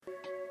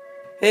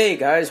Hey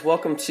guys,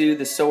 welcome to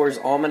the Sower's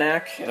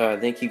Almanac.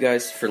 Thank you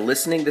guys for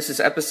listening. This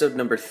is episode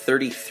number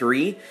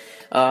 33,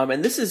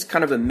 and this is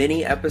kind of a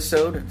mini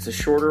episode. It's a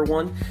shorter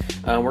one.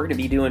 We're going to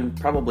be doing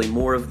probably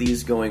more of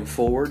these going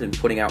forward and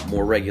putting out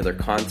more regular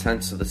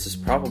content, so this is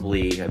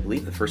probably, I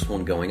believe, the first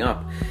one going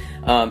up.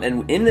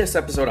 And in this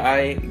episode,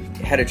 I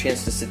had a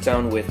chance to sit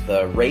down with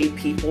Ray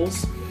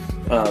Peoples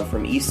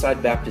from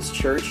Eastside Baptist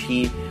Church.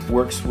 He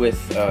works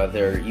with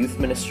their youth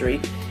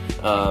ministry.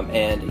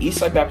 And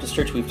Eastside Baptist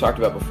Church we've talked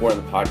about before on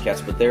the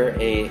podcast, but they're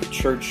a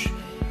church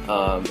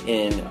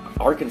in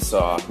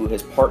Arkansas who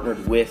has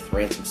partnered with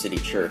Ransom City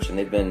Church, and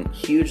they've been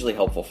hugely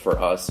helpful for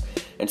us.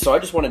 And so I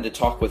just wanted to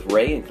talk with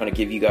Ray and kind of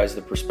give you guys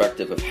the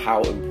perspective of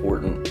how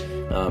important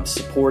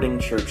supporting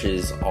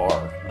churches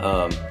are,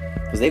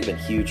 because they've been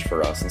huge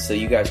for us. And so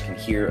you guys can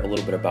hear a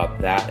little bit about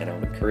that, and I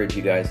would encourage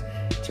you guys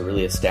to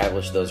really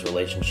establish those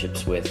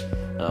relationships with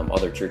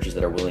other churches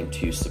that are willing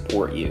to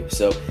support you.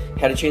 So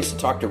had a chance to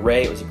talk to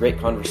Ray. It was a great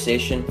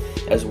conversation,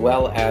 as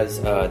well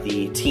as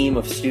the team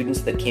of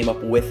students that came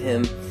up with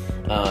him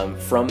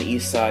from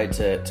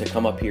Eastside to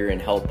come up here and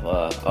help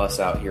us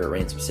out here at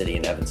Ransom City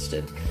in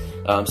Evanston.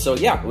 So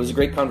yeah, it was a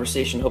great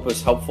conversation. Hope it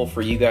was helpful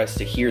for you guys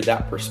to hear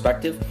that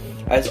perspective.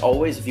 As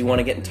always, if you want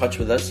to get in touch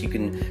with us, you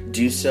can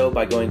do so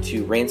by going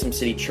to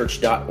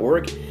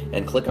ransomcitychurch.org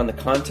and click on the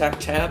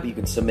contact tab. You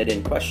can submit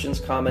in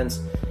questions,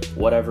 comments,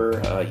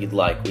 whatever you'd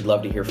like. We'd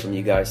love to hear from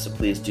you guys, so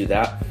please do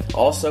that.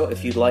 Also,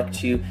 if you'd like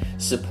to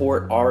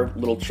support our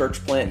little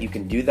church plant, you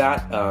can do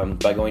that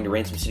by going to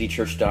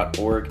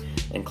ransomcitychurch.org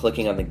and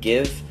clicking on the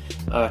Give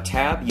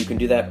tab. You can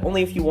do that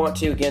only if you want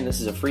to. Again, this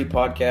is a free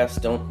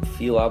podcast. Don't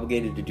feel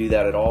obligated to do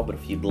that at all, but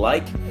if you'd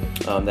like,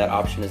 that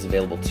option is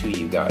available to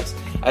you guys.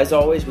 As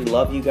always, we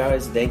love you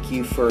guys. Thank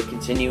you for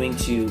continuing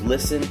to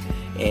listen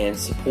and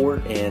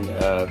support and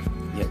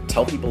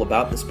tell people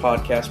about this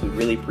podcast. We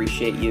really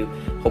appreciate you.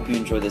 Hope you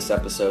enjoy this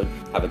episode.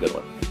 Have a good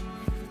one.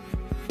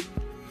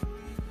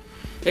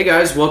 Hey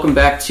guys, welcome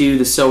back to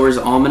the Sower's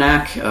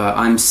Almanac.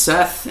 I'm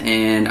Seth,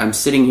 and I'm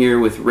sitting here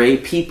with Ray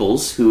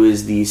Peoples, who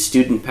is the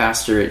student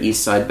pastor at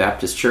Eastside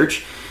Baptist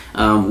Church,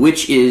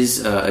 which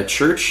is a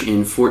church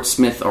in Fort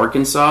Smith,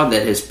 Arkansas,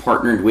 that has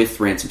partnered with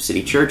Ransom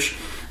City Church,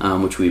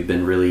 which we've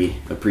been really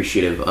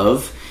appreciative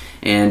of.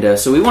 And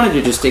so we wanted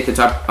to just take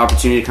the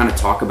opportunity to kind of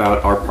talk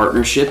about our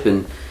partnership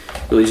and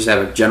really just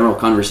have a general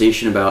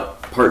conversation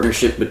about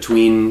partnership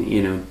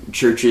between,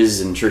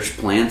 churches and church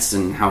plants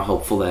and how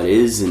helpful that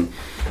is. And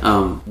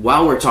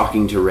while we're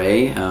talking to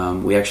Ray,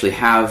 we actually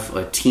have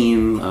a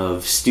team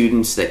of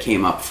students that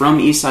came up from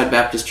Eastside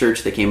Baptist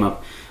Church that came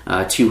up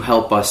to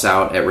help us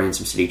out at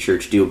Ransom City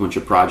Church, do a bunch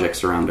of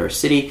projects around our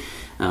city,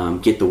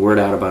 get the word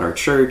out about our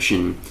church,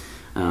 and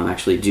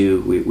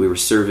we were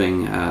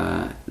serving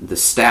the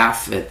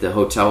staff at the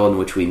hotel in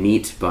which we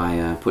meet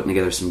by putting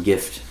together some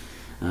gift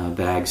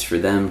bags for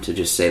them to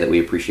just say that we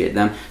appreciate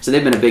them. So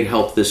they've been a big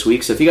help this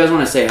week. So if you guys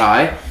want to say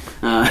hi,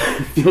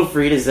 feel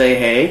free to say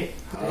hey.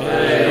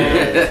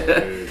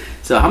 Hey.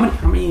 So how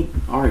many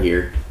are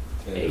here?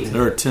 8.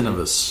 There are 10 of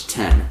us.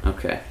 10.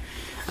 Okay.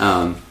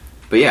 But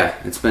yeah,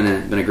 it's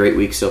been a great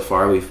week so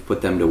far. We've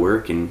put them to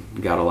work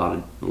and got a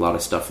lot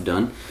of stuff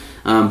done.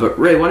 But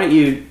Ray, why don't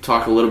you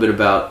talk a little bit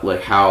about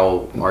like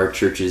how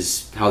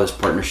how this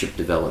partnership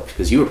developed?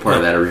 Because you were part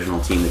of that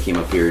original team that came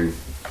up here,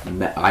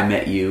 and I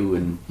met you,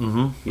 and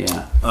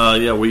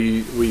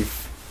we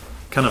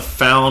kind of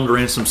found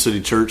Ransom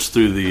City Church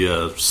through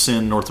the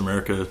SIN North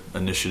America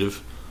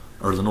initiative,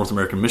 or the North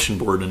American Mission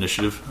Board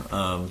initiative,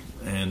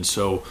 and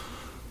so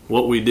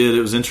what we did,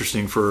 it was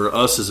interesting for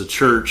us as a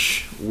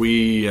church.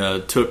 We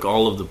took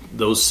all of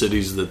those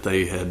cities that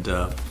they had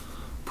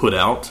put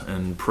out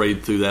and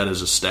prayed through that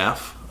as a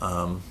staff,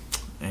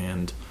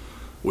 and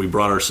we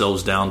brought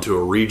ourselves down to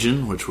a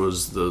region, which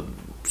was the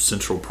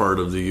central part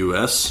of the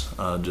U.S.,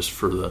 just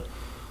for the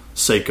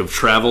sake of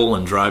travel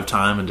and drive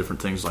time and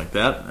different things like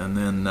that. And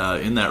then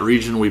in that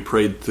region, we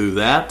prayed through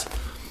that,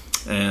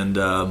 and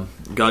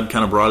God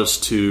kind of brought us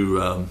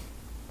to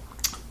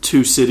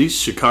 2 cities,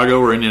 Chicago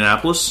or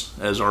Indianapolis,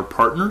 as our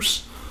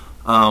partners.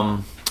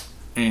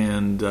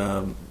 And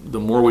the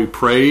more we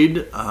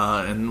prayed,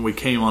 and we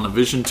came on a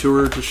vision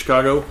tour to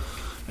Chicago,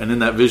 and in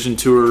that vision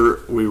tour,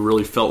 we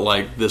really felt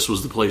like this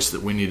was the place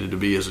that we needed to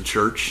be as a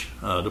church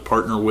to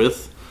partner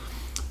with.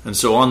 And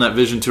so on that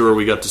vision tour,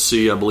 we got to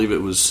see, I believe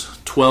it was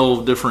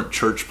 12 different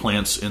church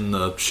plants in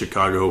the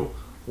Chicago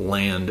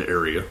land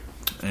area.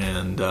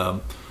 And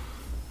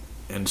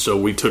so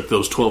we took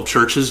those 12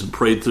 churches and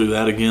prayed through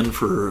that again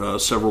for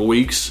several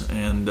weeks.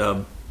 And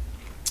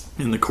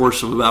in the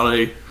course of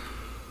about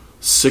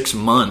 6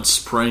 months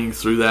praying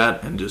through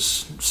that and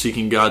just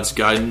seeking God's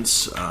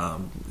guidance,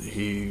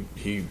 he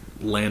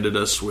landed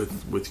us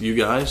with you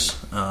guys,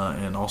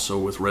 and also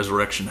with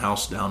Resurrection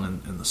House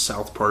down in the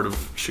south part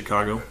of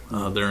Chicago,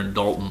 there in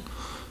Dalton,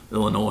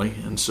 Illinois.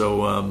 And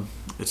so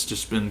it's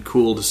just been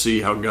cool to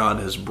see how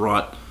God has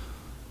brought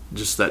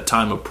just that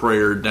time of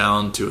prayer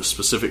down to a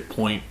specific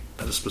point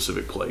at a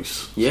specific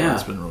place. Yeah. So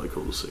it's been really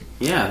cool to see.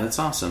 Yeah, that's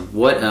awesome.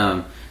 What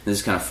this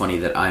is kind of funny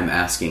that I'm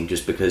asking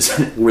just because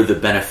we're the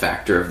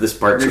benefactor of this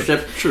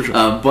partnership. Sure.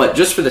 But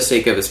just for the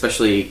sake of,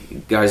 especially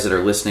guys that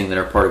are listening that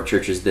are part of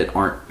churches that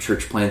aren't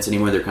church plants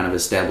anymore, they're kind of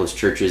established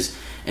churches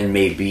and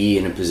may be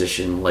in a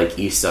position like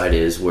Eastside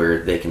is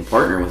where they can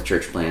partner with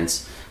church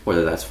plants,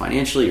 whether that's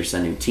financially or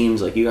sending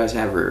teams like you guys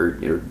have or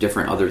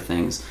different other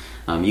things.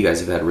 You guys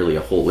have had really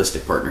a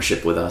holistic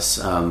partnership with us,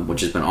 which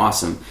has been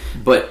awesome.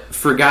 But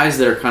for guys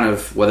that are kind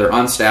of, whether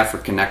on staff or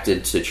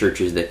connected to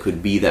churches that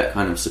could be that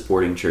kind of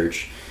supporting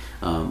church,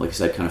 like I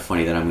said, kind of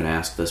funny that I'm going to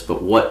ask this,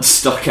 but what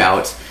stuck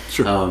out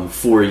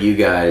for you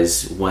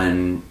guys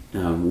when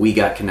we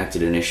got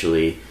connected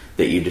initially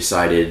that you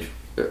decided,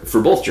 for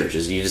both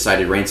churches, you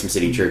decided Ransom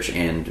City Church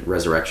and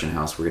Resurrection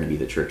House were going to be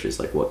the churches?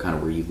 Like, what kind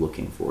of were you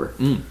looking for?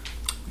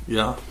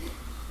 Yeah.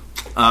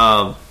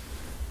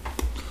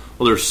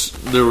 Well,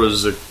 there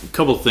was a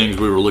couple of things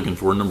we were looking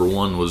for. Number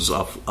one was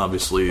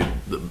obviously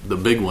the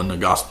big one, the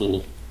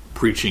gospel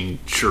preaching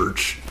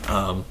church,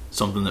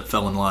 something that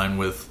fell in line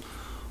with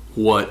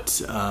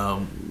what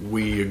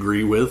we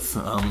agree with,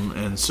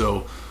 and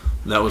so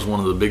that was one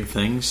of the big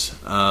things.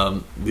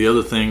 The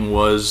other thing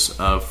was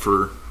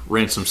for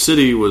Ransom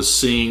City was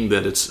seeing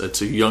that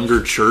it's a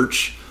younger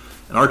church,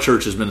 and our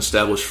church has been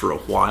established for a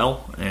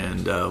while,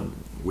 and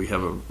we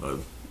have a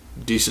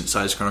decent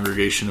sized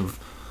congregation of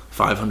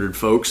 500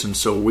 folks, and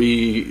so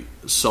we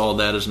saw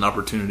that as an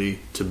opportunity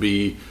to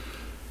be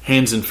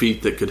hands and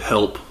feet that could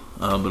help,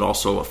 but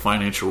also a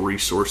financial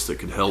resource that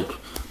could help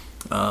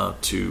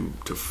to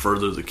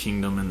further the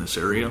kingdom in this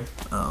area,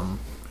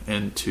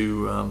 and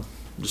to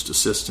just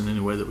assist in any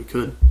way that we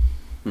could.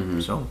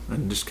 So,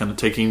 and just kind of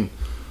taking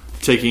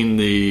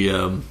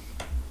the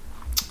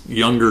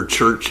younger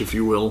church, if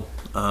you will,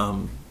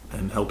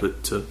 and help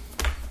it to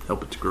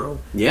grow.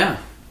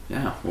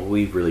 Yeah, well,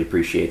 we really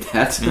appreciate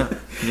that.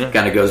 Yeah.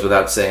 Kind of goes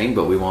without saying,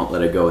 but we won't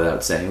let it go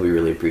without saying. We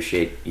really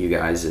appreciate you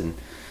guys and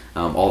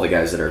all the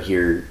guys that are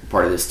here,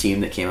 part of this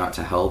team that came out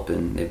to help,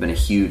 and they've been a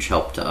huge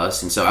help to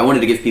us. And so I wanted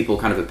to give people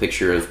kind of a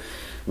picture of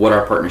what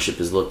our partnership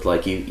has looked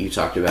like. You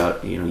talked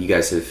about, you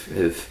guys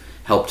have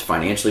helped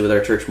financially with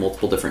our church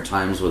multiple different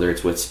times, whether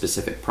it's with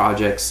specific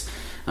projects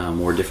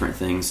or different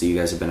things. So you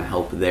guys have been a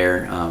help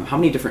there. How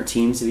many different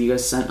teams have you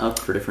guys sent up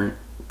for different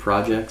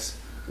projects?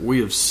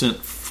 We have sent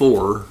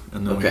 4,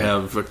 and then we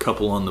have a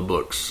couple on the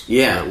books.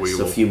 Yeah, that we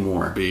so will a few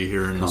more be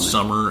here in the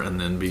summer, and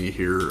then be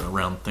here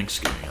around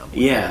Thanksgiving.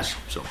 Yeah.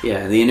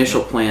 The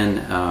initial plan.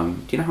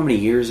 Do you know how many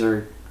years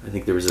are? I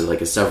think there was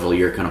a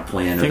several-year kind of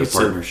plan of the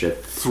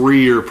partnership.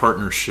 3-year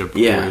partnership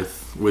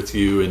with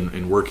you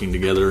and working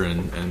together,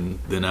 and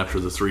then after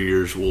the 3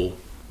 years, we'll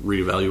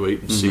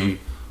reevaluate and see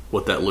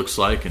what that looks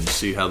like, and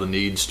see how the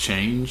needs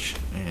change,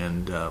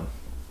 and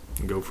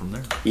go from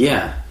there.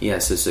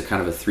 So it's a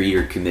kind of a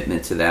 3-year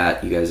commitment to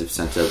that. You guys have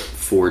sent up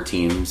 4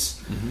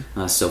 teams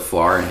so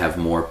far, and have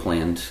more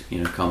planned,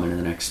 coming in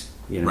the next,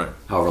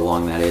 however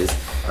long that is.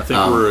 I think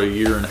we're a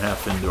year and a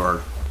half into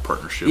our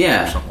partnership.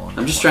 Yeah, or something like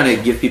I'm just trying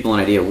to give people an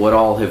idea. What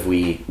all have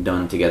we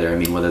done together? I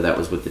mean, whether that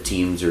was with the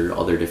teams or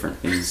other different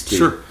things too.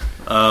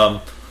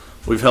 Sure.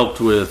 We've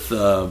helped with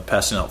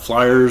passing out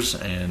flyers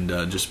and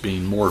just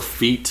being more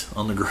feet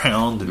on the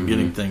ground and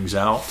getting things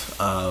out.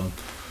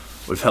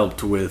 We've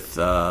helped with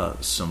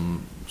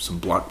some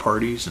block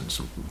parties and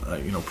some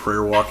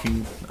prayer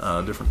walking,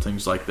 different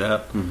things like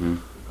that.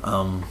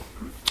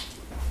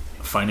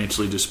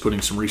 Financially, just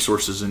putting some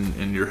resources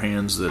in your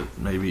hands that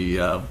maybe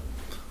you're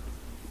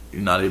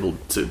not able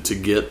to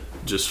get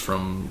just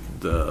from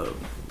the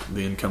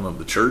income of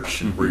the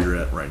church and where you're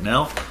at right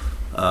now.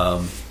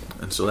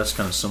 And so that's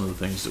kind of some of the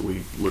things that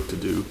we look to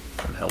do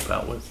and help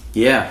out with.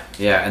 Yeah,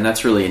 and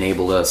that's really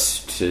enabled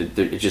us to.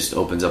 It just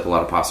opens up a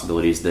lot of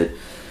possibilities that,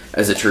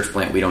 as a church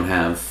plant, we don't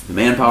have the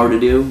manpower to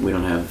do, we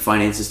don't have the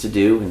finances to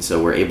do, and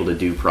so we're able to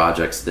do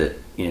projects that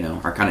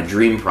are kind of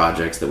dream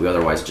projects that we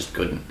otherwise just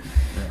couldn't.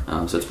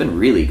 So it's been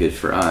really good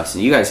for us,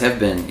 and you guys have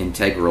been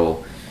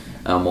integral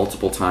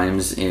multiple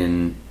times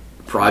in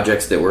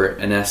projects that were,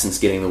 in essence,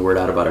 getting the word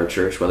out about our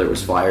church, whether it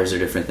was flyers or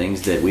different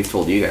things that we've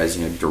told you guys,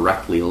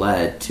 directly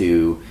led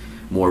to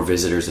more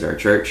visitors at our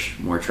church,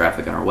 more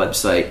traffic on our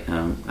website.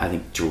 I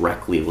think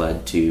directly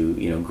led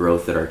to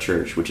growth at our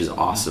church, which is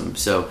awesome.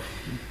 So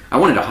I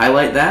wanted to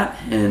highlight that,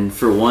 and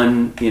for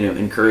one,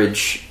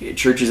 encourage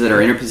churches that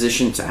are in a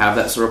position to have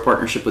that sort of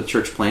partnership with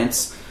church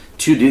plants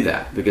to do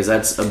that, because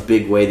that's a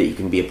big way that you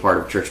can be a part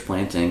of church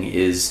planting.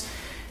 Is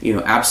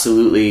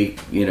absolutely,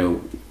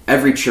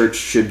 every church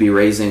should be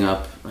raising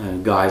up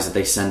guys that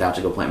they send out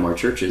to go plant more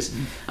churches.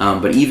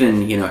 But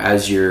even,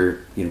 as you're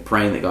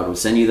praying that God will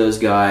send you those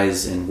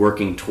guys and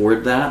working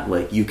toward that,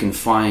 like, you can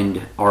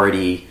find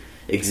already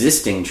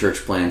existing church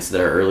plants that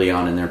are early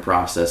on in their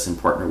process and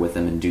partner with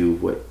them and do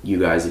what you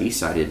guys at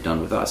Eastside had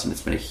done with us, and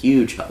it's been a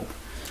huge help.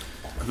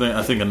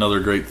 I think another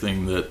great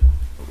thing that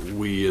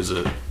we as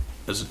a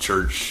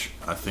church,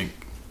 I think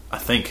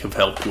have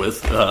helped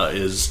with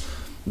is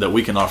that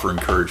we can offer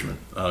encouragement.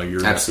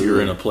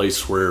 You're in a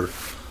place where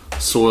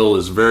soil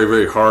is very,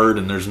 very hard,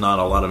 and there's not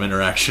a lot of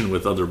interaction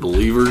with other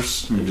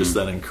believers, and just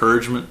that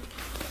encouragement.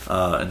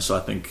 And so I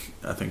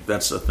think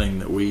that's a thing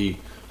that we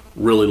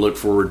really look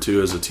forward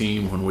to as a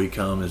team when we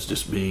come, is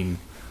just being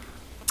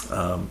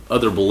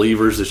other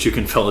believers that you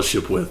can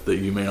fellowship with that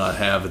you may not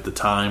have at the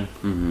time,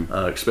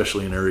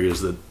 especially in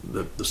areas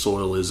that the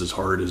soil is as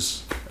hard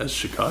as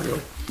Chicago.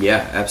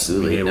 Yeah,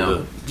 absolutely. Being able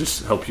to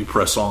just help you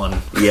press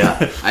on.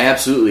 Yeah, I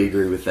absolutely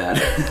agree with that.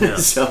 Yeah.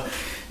 So,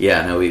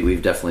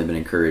 we've definitely been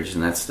encouraged,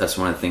 and that's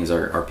one of the things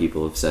our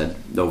people have said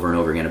over and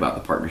over again about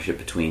the partnership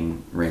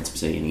between Ransom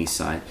City and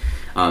Eastside.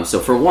 So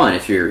for one,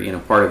 if you're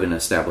part of an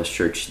established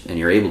church and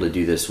you're able to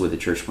do this with a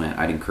church plant,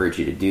 I'd encourage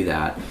you to do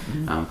that,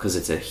 because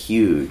it's a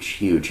huge,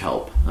 huge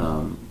help,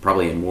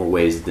 probably in more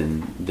ways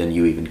than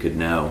you even could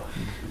know.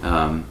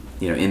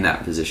 In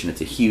that position,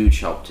 it's a huge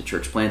help to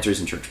church planters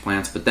and church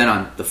plants. But then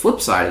on the flip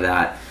side of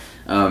that,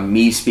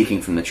 me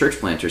speaking from the church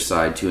planter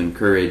side, to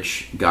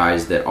encourage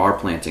guys that are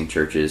planting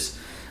churches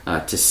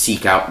to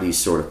seek out these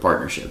sort of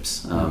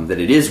partnerships, that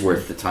it is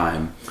worth the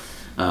time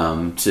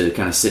to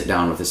kind of sit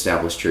down with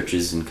established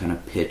churches and kind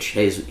of pitch,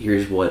 hey,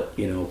 here's what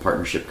a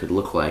partnership could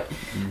look like.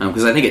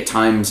 Because I think at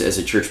times as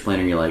a church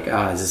planter, you're like,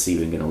 is this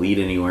even going to lead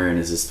anywhere, and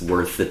is this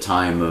worth the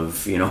time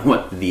of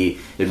what the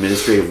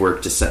administrative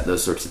work to set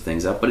those sorts of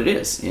things up? But it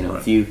is. Right.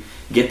 If you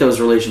get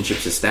those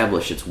relationships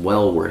established, it's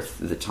well worth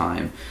the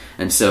time.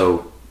 And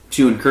so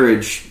to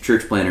encourage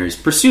church planners,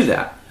 pursue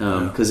that,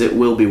 because it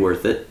will be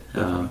worth it.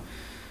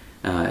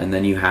 And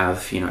then you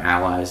have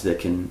allies that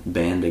can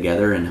band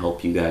together and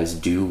help you guys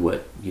do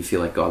what you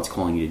feel like God's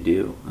calling you to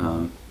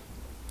do.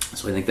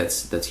 So I think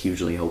that's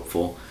hugely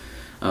helpful.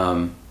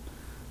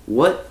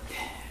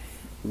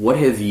 What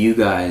have you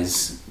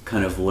guys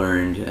kind of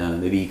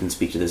learned? Maybe you can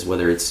speak to this,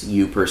 whether it's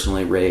you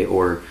personally, Ray,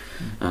 or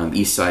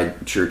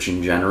Eastside Church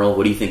in general.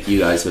 What do you think you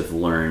guys have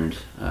learned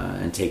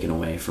and taken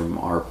away from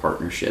our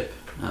partnership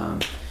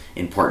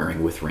in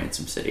partnering with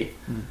Ransom City?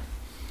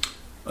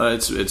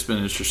 It's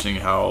been interesting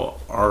how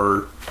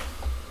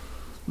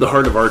the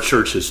heart of our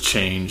church has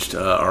changed.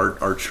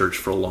 Our church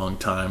for a long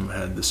time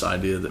had this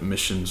idea that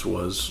missions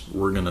was,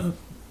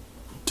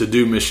 to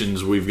do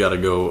missions, we've got to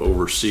go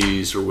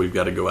overseas or we've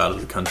got to go out of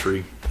the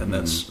country, and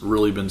that's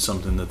really been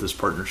something that this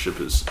partnership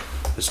has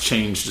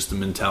changed, just the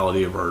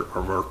mentality of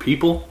our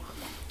people,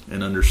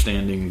 and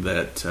understanding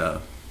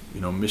that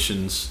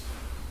missions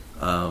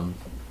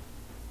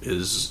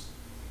is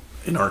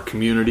in our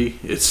community,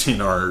 it's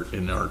in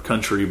our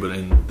country,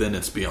 but then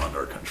it's beyond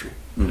our country.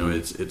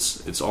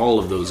 It's all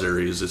of those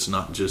areas. It's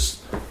not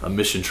just a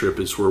mission trip.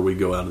 It's where we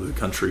go out of the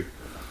country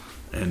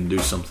and do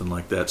something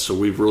like that. So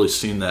we've really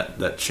seen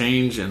that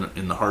change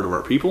in the heart of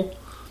our people.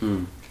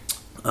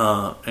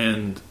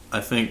 And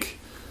I think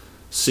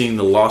seeing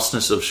the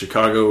lostness of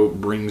Chicago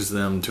brings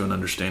them to an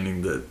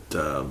understanding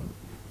that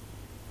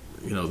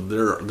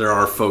there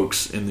are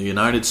folks in the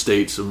United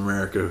States of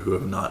America who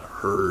have not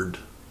heard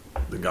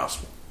the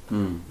gospel.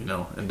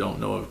 And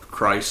don't know of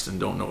Christ and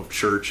don't know of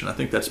church. And I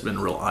think that's been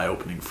real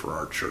eye-opening for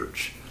our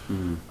church.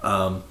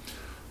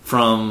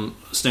 From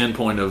a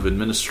standpoint of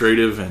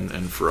administrative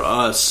and for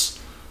us,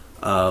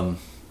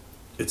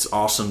 it's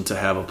awesome to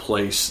have a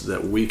place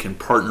that we can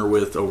partner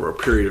with over a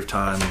period of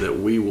time, that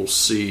we will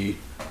see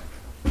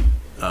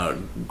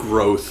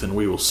growth and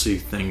we will see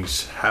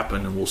things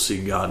happen and we'll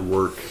see God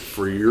work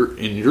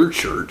in your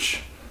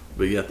church,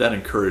 but yet that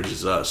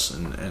encourages us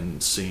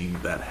and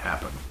seeing that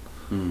happen.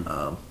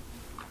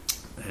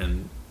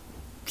 And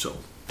so,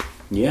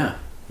 yeah,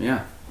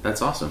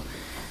 that's awesome.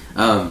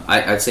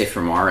 I'd say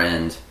from our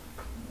end,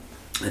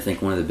 I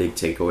think one of the big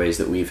takeaways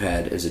that we've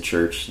had as a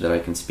church that I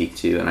can speak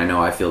to, and I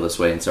know I feel this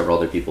way, and several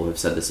other people have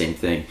said the same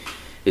thing,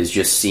 is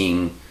just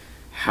seeing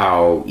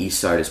how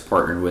Eastside has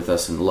partnered with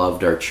us and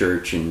loved our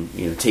church,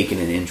 and taken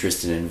an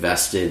interest and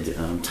invested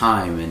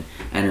time and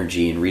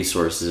energy and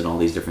resources and all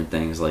these different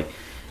things. Like,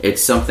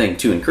 it's something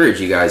to encourage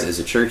you guys as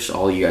a church,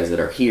 all you guys that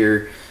are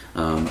here.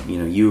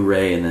 You,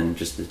 Ray, and then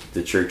just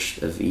the church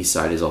of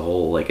Eastside as a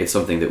whole. Like, it's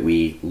something that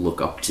we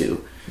look up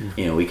to.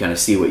 We kind of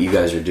see what you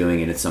guys are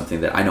doing, and it's something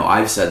that I know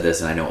I've said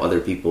this, and I know other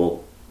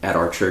people at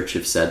our church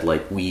have said,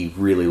 like, we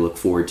really look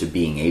forward to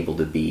being able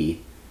to be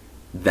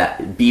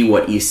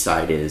what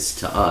Eastside is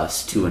to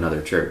us, to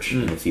another church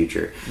in the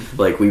future.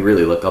 Like, we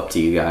really look up to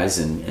you guys,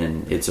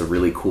 and it's a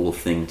really cool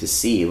thing to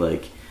see.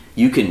 Like,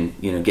 you can,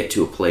 get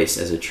to a place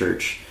as a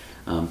church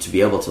to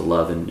be able to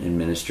love and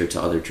minister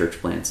to other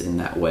church plants in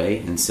that way.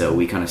 And so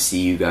we kind of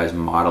see you guys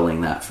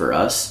modeling that for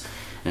us,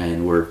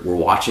 and we're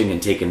watching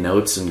and taking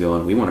notes and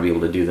going, we want to be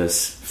able to do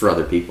this for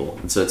other people.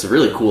 And so it's a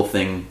really cool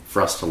thing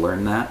for us to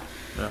learn that,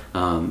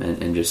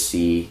 and just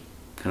see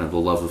kind of the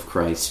love of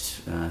Christ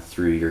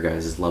through your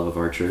guys' love of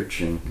our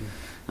church, and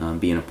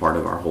being a part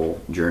of our whole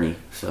journey.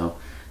 So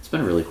it's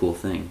been a really cool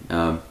thing.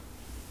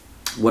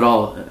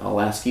 I'll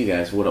ask you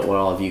guys, what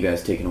all have you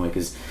guys taken away?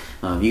 Because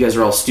you guys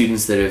are all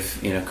students that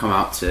have come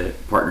out to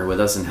partner with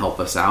us and help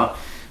us out.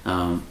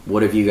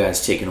 What have you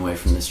guys taken away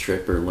from this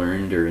trip, or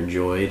learned, or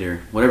enjoyed,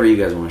 or whatever you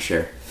guys want to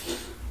share?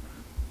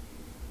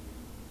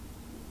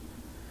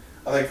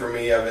 I think for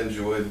me, I've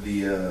enjoyed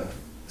the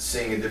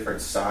seeing a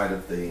different side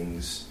of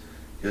things.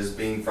 Because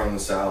being from the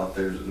South,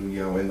 there's,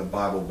 in the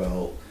Bible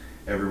Belt,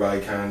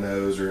 everybody kind of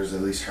knows or has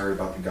at least heard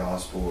about the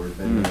gospel or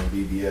been to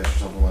VBS or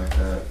something like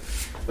that.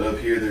 But up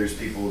here, there's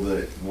people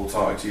that we'll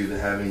talk to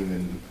that don't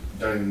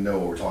even know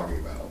what we're talking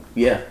about.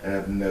 Yeah. And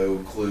have no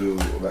clue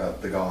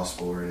about the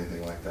gospel or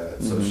anything like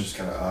that. So it's just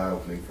kind of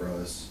eye-opening for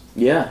us.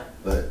 Yeah.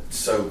 That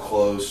so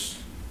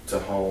close to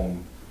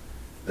home,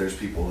 there's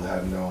people that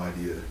have no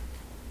idea.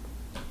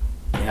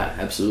 Yeah,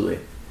 absolutely.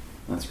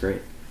 That's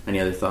great. Any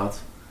other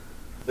thoughts?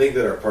 I think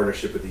that our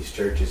partnership with these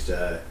churches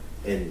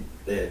and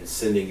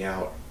sending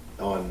out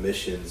on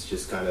missions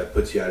just kind of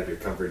puts you out of your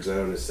comfort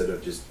zone instead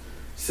of just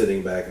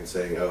sitting back and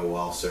saying, oh, well,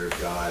 I'll serve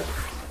God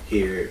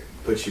here. It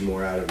puts you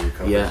more out of your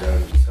comfort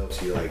zone. It just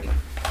helps you,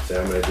 say,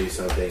 I'm going to do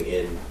something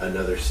in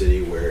another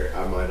city where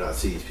I might not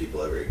see these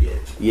people ever again.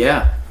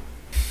 Yeah.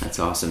 That's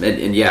awesome.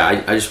 And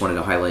yeah, I just wanted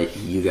to highlight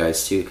you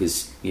guys too,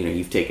 because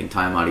you've taken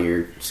time out of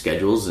your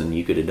schedules and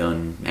you could have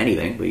done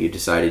anything, but you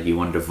decided you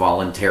wanted to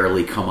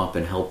voluntarily come up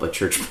and help a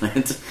church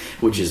plant,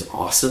 which is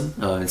awesome.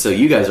 And so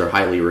you guys are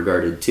highly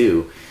regarded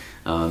too,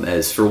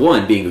 as for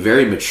one, being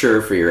very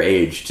mature for your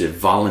age to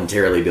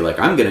voluntarily be like,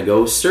 I'm going to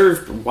go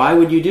serve. Why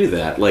would you do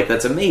that?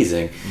 That's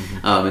amazing.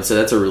 And so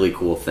that's a really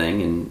cool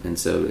thing. And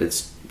so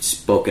it's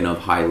spoken of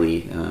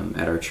highly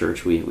at our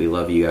church. We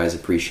love you guys,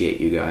 appreciate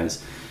you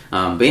guys.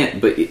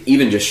 But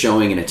even just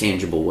showing in a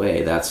tangible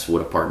way, that's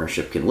what a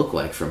partnership can look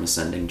like from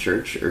Ascending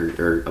Church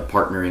or a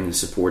partnering and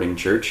supporting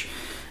church.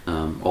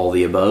 All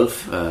the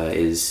above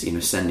is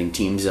sending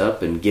teams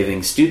up and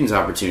giving students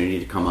opportunity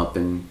to come up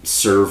and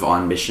serve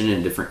on mission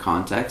in a different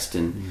context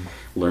and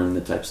learn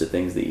the types of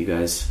things that you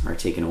guys are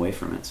taking away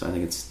from it. So I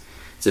think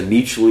it's a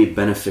mutually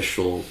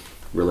beneficial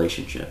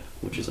relationship,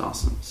 which is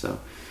awesome. So,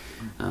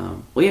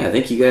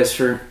 thank you guys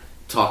for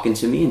talking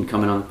to me and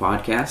coming on the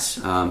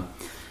podcast.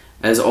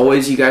 As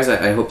always, you guys,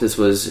 I hope this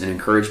was an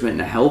encouragement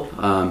and a help.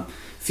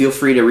 Feel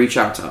free to reach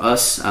out to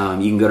us. You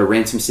can go to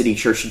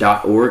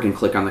ransomcitychurch.org and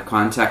click on the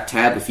contact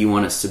tab if you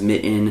want to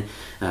submit in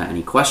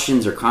any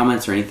questions or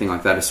comments or anything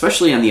like that,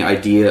 especially on the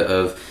idea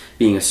of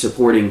being a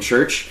supporting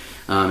church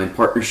and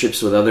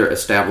partnerships with other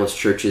established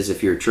churches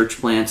if you're a church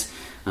plant,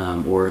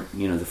 or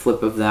the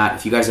flip of that.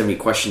 If you guys have any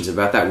questions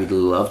about that, we'd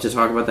love to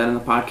talk about that in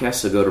the podcast.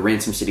 So go to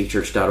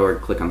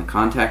ransomcitychurch.org, click on the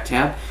contact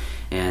tab,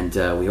 and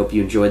we hope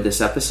you enjoyed this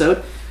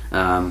episode.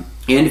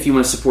 And if you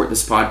want to support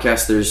this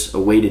podcast, there's a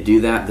way to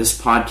do that. This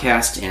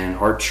podcast and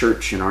our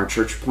church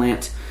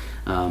plant,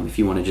 if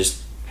you want to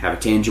just have a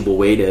tangible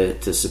way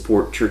to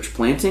support church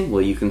planting,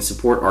 well, you can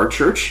support our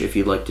church if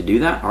you'd like to do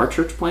that, our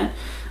church plant.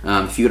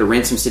 If you go to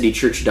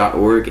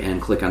ransomcitychurch.org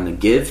and click on the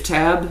Give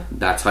tab,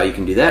 that's how you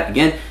can do that.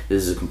 Again,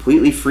 this is a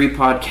completely free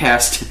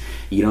podcast.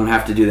 You don't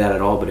have to do that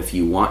at all, but if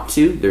you want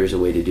to, there's a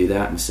way to do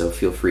that, and so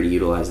feel free to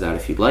utilize that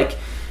if you'd like.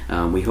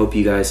 We hope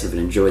you guys have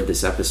enjoyed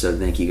this episode.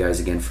 Thank you guys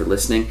again for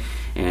listening,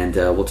 and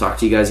we'll talk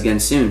to you guys again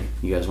soon.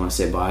 You guys want to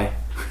say bye?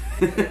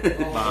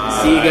 Bye.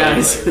 See you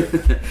guys.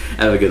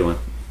 Have a good one.